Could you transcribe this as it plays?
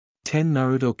10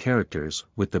 Naruto characters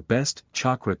with the best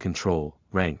chakra control,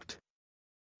 ranked.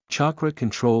 Chakra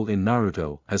control in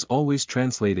Naruto has always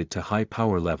translated to high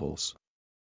power levels.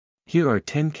 Here are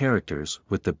 10 characters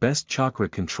with the best chakra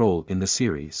control in the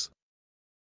series.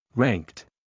 Ranked.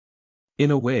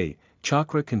 In a way,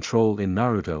 chakra control in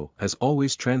Naruto has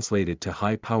always translated to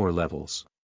high power levels.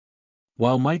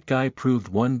 While Might Guy proved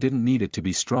one didn't need it to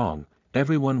be strong,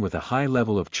 everyone with a high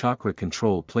level of chakra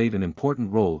control played an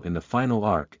important role in the final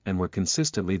arc and were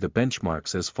consistently the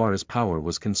benchmarks as far as power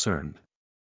was concerned.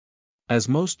 As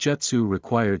most jutsu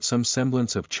required some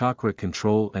semblance of chakra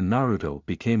control and Naruto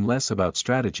became less about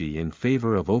strategy in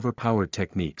favor of overpowered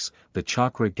techniques, the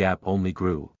chakra gap only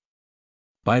grew.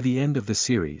 By the end of the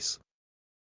series,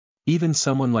 even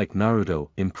someone like Naruto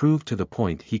improved to the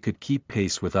point he could keep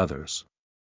pace with others.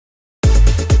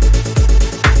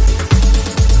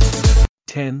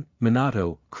 10.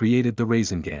 Minato created the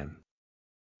Rasengan.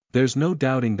 There's no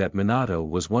doubting that Minato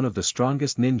was one of the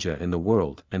strongest ninja in the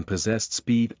world and possessed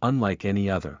speed unlike any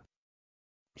other.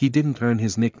 He didn't earn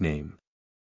his nickname,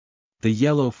 the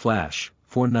Yellow Flash,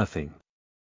 for nothing.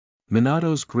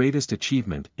 Minato's greatest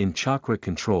achievement in chakra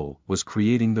control was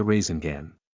creating the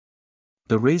Rasengan.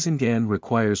 The Rasengan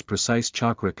requires precise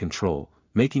chakra control,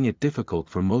 making it difficult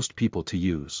for most people to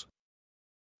use.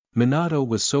 Minato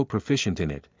was so proficient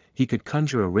in it, he could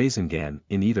conjure a Rasengan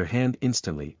in either hand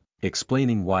instantly,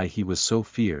 explaining why he was so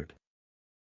feared.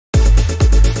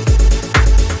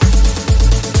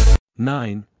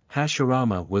 9.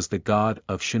 Hashirama was the god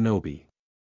of shinobi.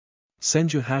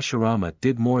 Senju Hashirama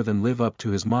did more than live up to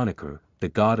his moniker, the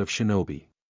god of shinobi.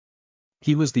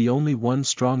 He was the only one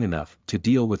strong enough to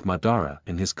deal with Madara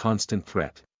and his constant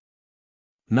threat.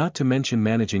 Not to mention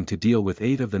managing to deal with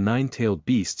 8 of the 9-tailed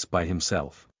beasts by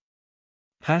himself.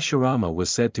 Hashirama was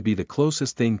said to be the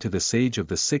closest thing to the Sage of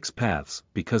the Six Paths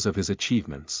because of his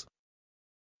achievements.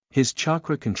 His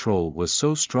chakra control was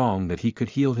so strong that he could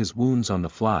heal his wounds on the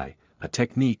fly, a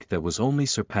technique that was only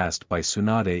surpassed by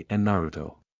Tsunade and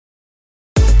Naruto.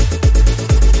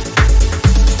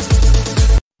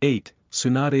 8.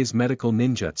 Tsunade's medical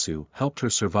ninjutsu helped her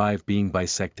survive being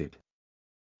bisected.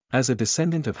 As a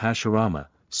descendant of Hashirama,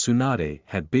 Tsunade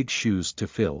had big shoes to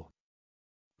fill.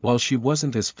 While she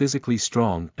wasn't as physically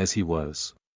strong as he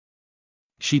was,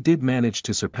 she did manage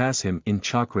to surpass him in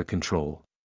chakra control.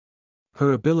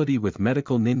 Her ability with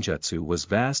medical ninjutsu was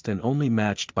vast and only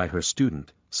matched by her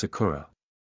student, Sakura.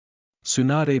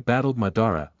 Tsunade battled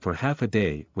Madara for half a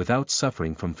day without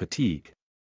suffering from fatigue,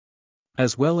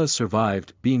 as well as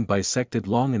survived being bisected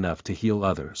long enough to heal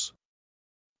others.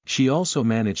 She also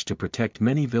managed to protect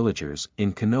many villagers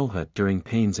in Konoha during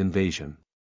Pain's invasion.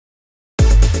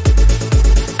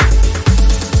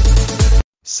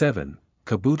 7.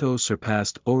 Kabuto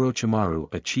surpassed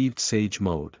Orochimaru achieved Sage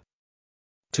Mode.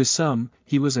 To some,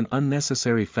 he was an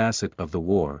unnecessary facet of the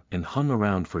war and hung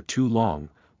around for too long,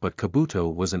 but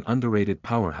Kabuto was an underrated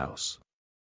powerhouse.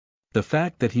 The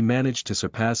fact that he managed to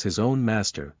surpass his own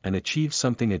master and achieve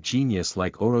something a genius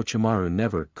like Orochimaru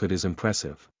never could is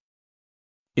impressive.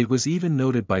 It was even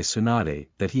noted by Tsunade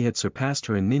that he had surpassed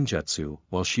her in ninjutsu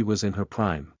while she was in her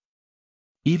prime.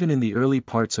 Even in the early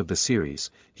parts of the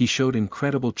series, he showed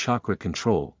incredible chakra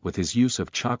control with his use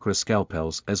of chakra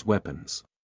scalpels as weapons.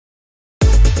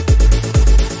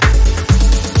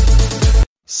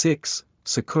 6.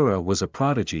 Sakura was a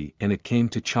prodigy when it came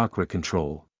to chakra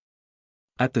control.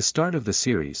 At the start of the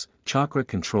series, chakra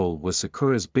control was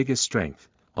Sakura's biggest strength,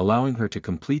 allowing her to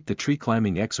complete the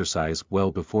tree-climbing exercise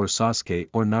well before Sasuke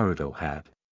or Naruto had.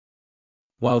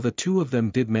 While the two of them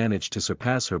did manage to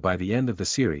surpass her by the end of the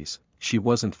series, she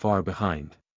wasn't far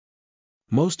behind.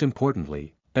 Most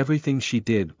importantly, everything she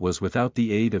did was without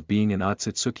the aid of being an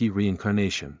Otsutsuki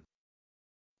reincarnation.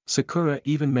 Sakura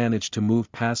even managed to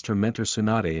move past her mentor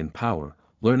Tsunade in power,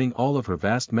 learning all of her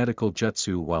vast medical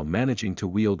jutsu while managing to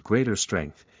wield greater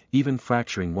strength, even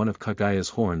fracturing one of Kagaya's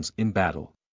horns in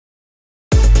battle.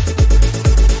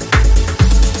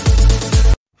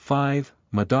 5.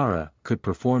 Madara could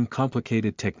perform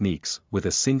complicated techniques with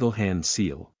a single-hand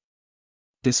seal.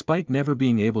 Despite never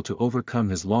being able to overcome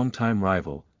his longtime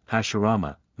rival,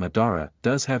 Hashirama, Madara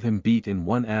does have him beat in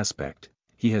one aspect: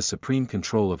 he has supreme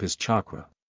control of his chakra,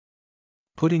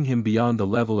 putting him beyond the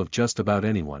level of just about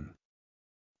anyone.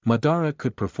 Madara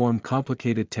could perform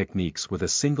complicated techniques with a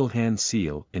single-hand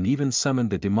seal and even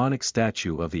summoned the demonic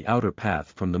statue of the Outer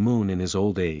Path from the moon in his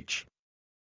old age.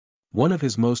 One of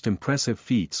his most impressive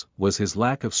feats was his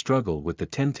lack of struggle with the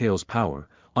Ten Tails power,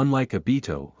 unlike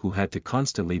Obito who had to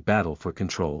constantly battle for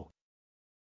control.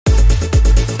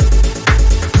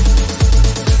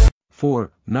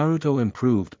 4. Naruto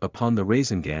improved upon the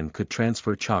Rasengan could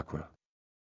transfer chakra.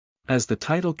 As the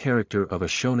title character of a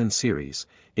shonen series,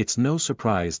 it's no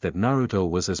surprise that Naruto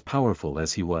was as powerful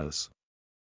as he was.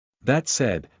 That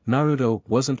said, Naruto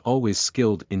wasn't always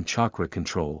skilled in chakra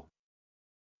control.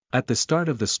 At the start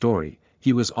of the story,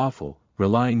 he was awful,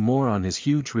 relying more on his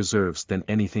huge reserves than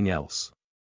anything else.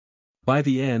 By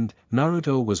the end,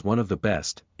 Naruto was one of the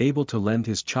best, able to lend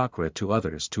his chakra to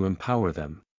others to empower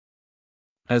them,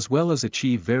 as well as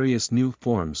achieve various new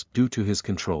forms due to his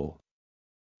control.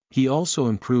 He also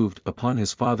improved upon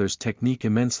his father's technique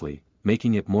immensely,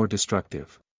 making it more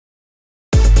destructive.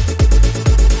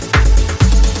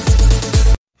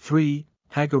 3.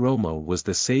 Hagoromo was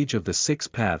the sage of the 6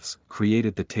 paths,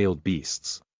 created the tailed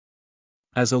beasts.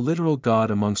 As a literal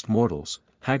god amongst mortals,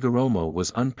 Hagoromo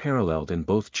was unparalleled in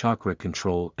both chakra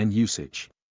control and usage.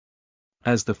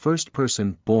 As the first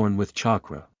person born with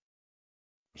chakra,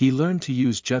 he learned to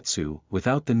use jutsu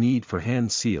without the need for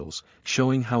hand seals,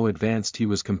 showing how advanced he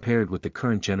was compared with the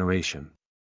current generation.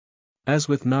 As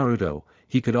with Naruto,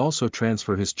 he could also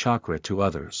transfer his chakra to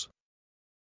others,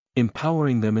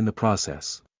 empowering them in the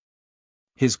process.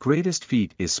 His greatest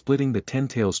feat is splitting the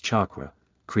Ten-Tails chakra,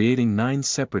 creating 9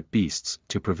 separate beasts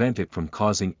to prevent it from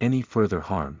causing any further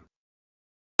harm.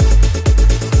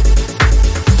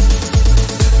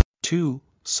 2.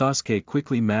 Sasuke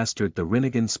quickly mastered the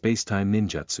Rinnegan Spacetime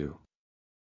Ninjutsu.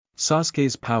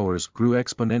 Sasuke's powers grew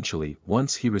exponentially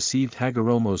once he received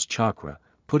Hagoromo's chakra,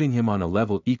 putting him on a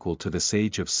level equal to the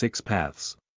Sage of 6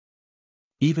 Paths,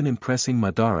 even impressing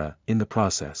Madara in the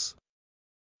process.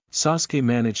 Sasuke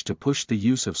managed to push the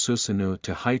use of Susanoo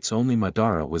to heights only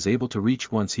Madara was able to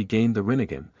reach once he gained the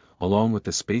Rinnegan, along with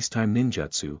the Spacetime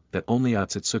Ninjutsu that only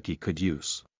Otsutsuki could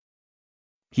use.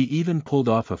 He even pulled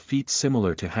off a feat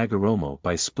similar to Hagoromo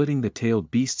by splitting the tailed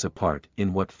beasts apart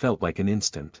in what felt like an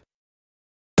instant.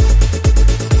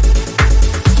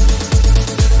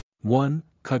 1.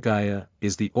 Kaguya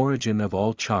is the origin of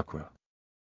all chakra.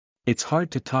 It's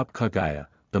hard to top Kaguya,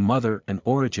 the mother and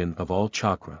origin of all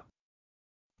chakra.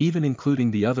 Even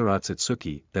including the other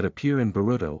Otsutsuki that appear in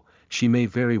Boruto, she may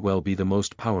very well be the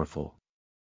most powerful.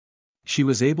 She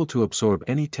was able to absorb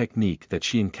any technique that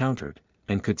she encountered,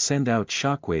 and could send out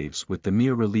shockwaves with the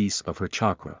mere release of her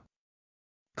chakra.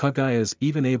 Kaguya's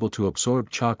even able to absorb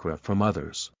chakra from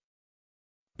others,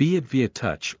 be it via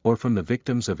touch or from the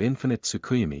victims of infinite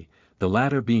Tsukuyomi, the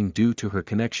latter being due to her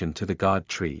connection to the god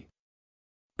tree.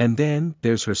 And then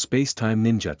there's her spacetime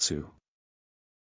ninjutsu.